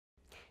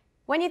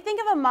When you think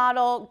of a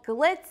model,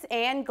 glitz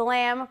and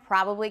glam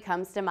probably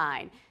comes to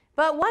mind.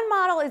 But one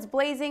model is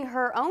blazing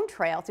her own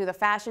trail through the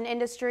fashion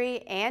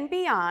industry and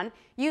beyond,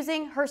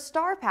 using her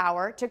star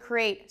power to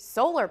create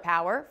solar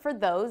power for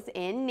those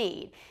in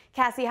need.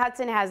 Cassie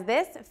Hudson has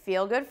this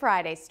Feel Good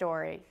Friday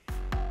story.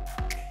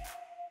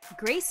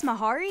 Grace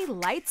Mahary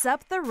lights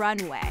up the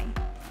runway.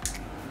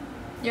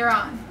 You're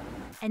on.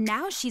 And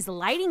now she's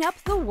lighting up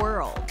the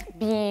world.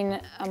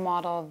 Being a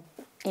model,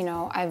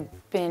 I've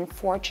been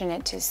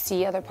fortunate to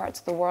see other parts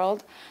of the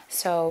world.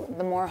 So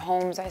the more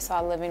homes I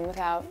saw living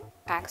without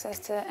access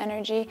to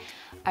energy,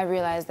 I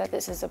realized that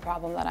this is a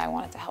problem that I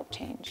wanted to help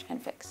change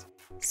and fix.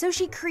 So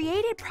she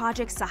created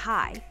Project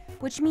Tsehigh,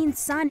 which means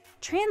sun,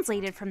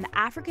 translated from the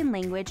African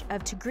language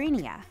of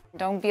Tigrinya.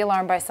 Don't be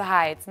alarmed by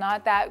Tsehigh. It's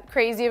not that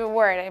crazy of a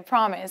word, I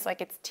promise. Like,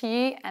 it's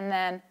T and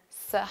then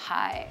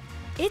Tsehigh.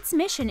 Its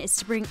mission is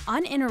to bring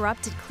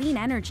uninterrupted clean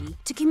energy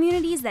to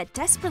communities that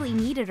desperately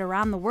need it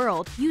around the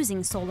world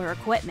using solar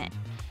equipment.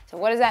 So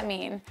what does that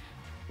mean?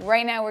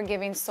 Right now we're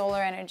giving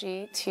solar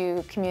energy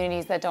to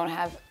communities that don't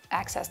have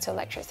access to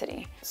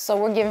electricity. So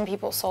we're giving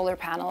people solar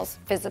panels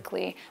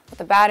physically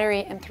with a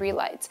battery and 3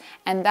 lights.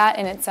 And that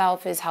in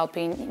itself is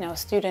helping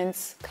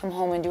students come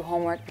home and do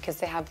homework because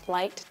they have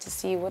light to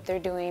see what they're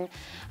doing.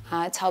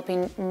 It's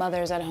helping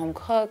mothers at home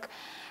cook.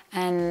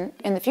 And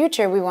in the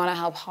future, we want to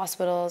help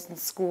hospitals and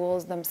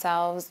schools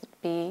themselves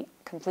be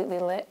completely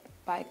lit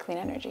by clean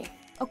energy.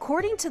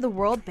 According to the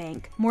World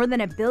Bank, more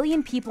than 1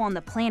 billion people on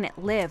the planet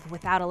live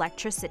without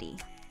electricity.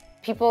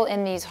 People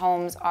in these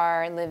homes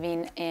are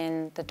living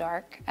in the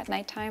dark at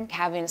nighttime.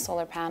 Having a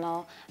solar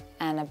panel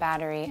and a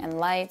battery and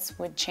lights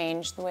would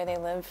change the way they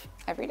live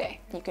every day.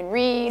 You can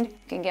read, you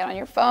can get on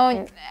your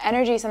phone.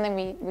 Energy is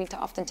something we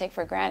often take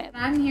for granted.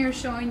 I'm here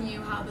showing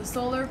you how the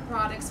solar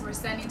products we're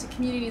sending to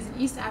communities in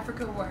East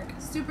Africa work.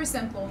 Super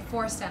simple,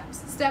 4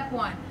 steps. Step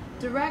 1,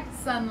 direct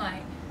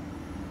sunlight.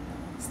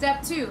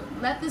 Step 2,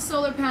 let the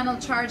solar panel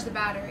charge the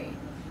battery.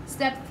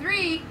 Step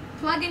 3,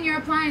 plug in your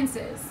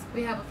appliances.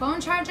 We have a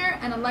phone charger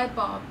and a light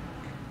bulb.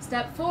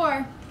 Step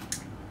 4,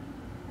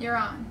 you're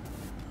on.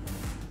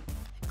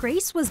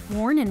 Grace was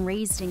born and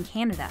raised in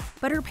Canada,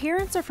 but her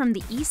parents are from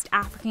the East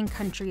African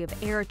country of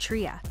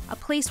Eritrea, a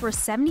place where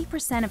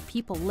 70% of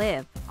people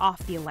live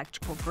off the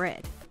electrical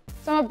grid.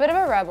 So I'm a bit of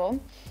a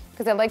rebel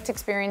because I like to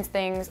experience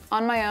things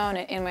on my own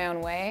and in my own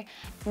way.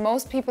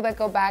 Most people that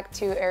go back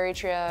to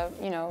Eritrea,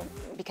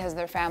 because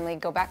their family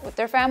go back with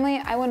their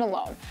family, I went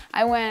alone.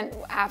 I went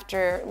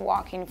after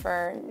walking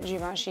for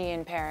Givenchy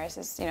in Paris,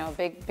 it's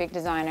big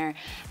designer,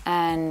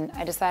 and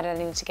I decided I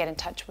needed to get in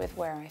touch with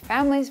where my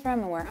family's from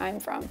and where I'm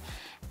from.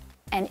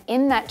 And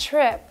in that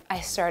trip,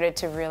 I started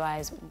to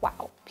realize,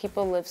 wow,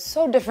 people live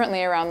so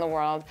differently around the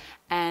world,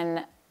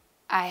 and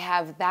I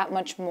have that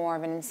much more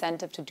of an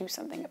incentive to do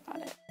something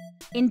about it.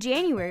 In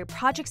January,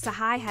 Project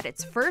Tsehigh had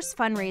its first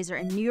fundraiser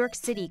in New York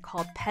City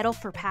called Pedal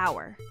for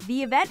Power.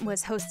 The event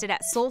was hosted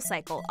at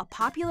SoulCycle, a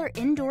popular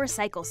indoor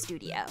cycle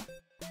studio.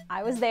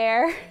 I was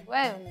there.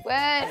 What?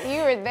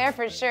 You were there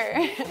for sure.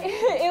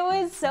 It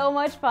was so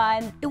much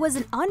fun. It was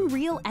an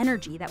unreal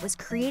energy that was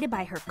created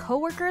by her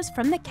coworkers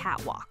from the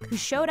catwalk, who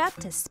showed up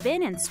to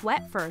spin and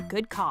sweat for a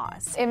good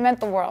cause. It meant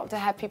the world to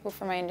have people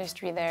from my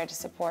industry there to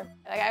support.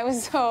 I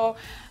was so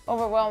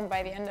overwhelmed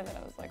by the end of it.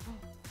 I was like,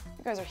 oh,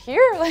 you guys are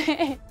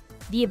here?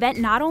 The event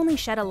not only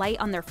shed a light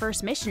on their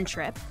first mission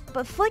trip,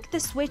 but flicked the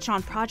switch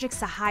on Project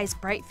Tsehigh's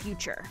bright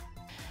future.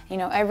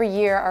 Every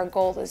year our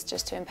goal is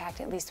just to impact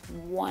at least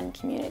one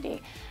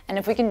community. And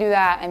if we can do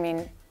that,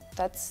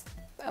 that's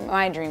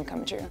my dream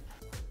come true.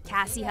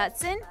 Cassie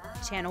Hudson,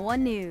 Channel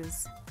 1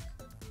 News.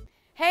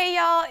 Hey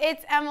y'all,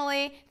 it's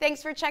Emily.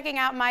 Thanks for checking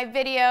out my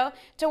video.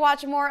 To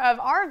watch more of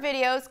our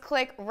videos,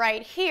 click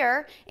right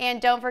here.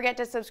 And don't forget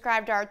to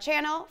subscribe to our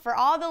channel for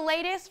all the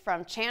latest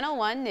from Channel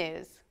 1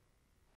 News.